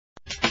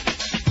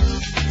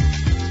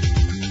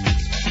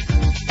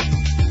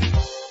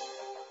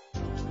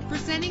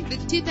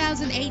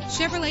2008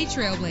 Chevrolet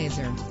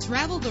TrailBlazer.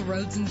 Travel the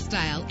roads in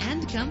style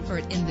and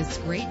comfort in this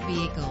great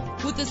vehicle.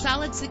 With a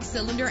solid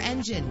 6-cylinder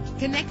engine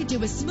connected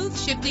to a smooth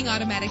shifting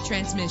automatic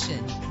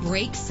transmission.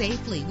 Brake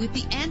safely with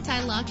the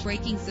anti-lock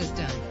braking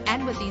system.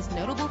 And with these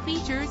notable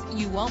features,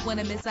 you won't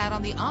want to miss out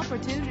on the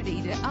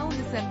opportunity to own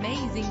this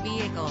amazing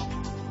vehicle.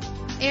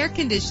 Air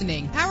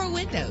conditioning, power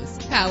windows,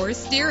 power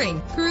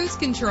steering, cruise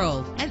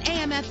control, an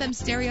AM/FM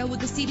stereo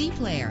with a CD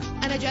player,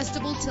 an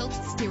adjustable tilt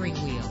steering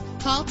wheel.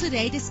 Call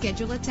today to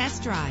schedule a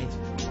test drive.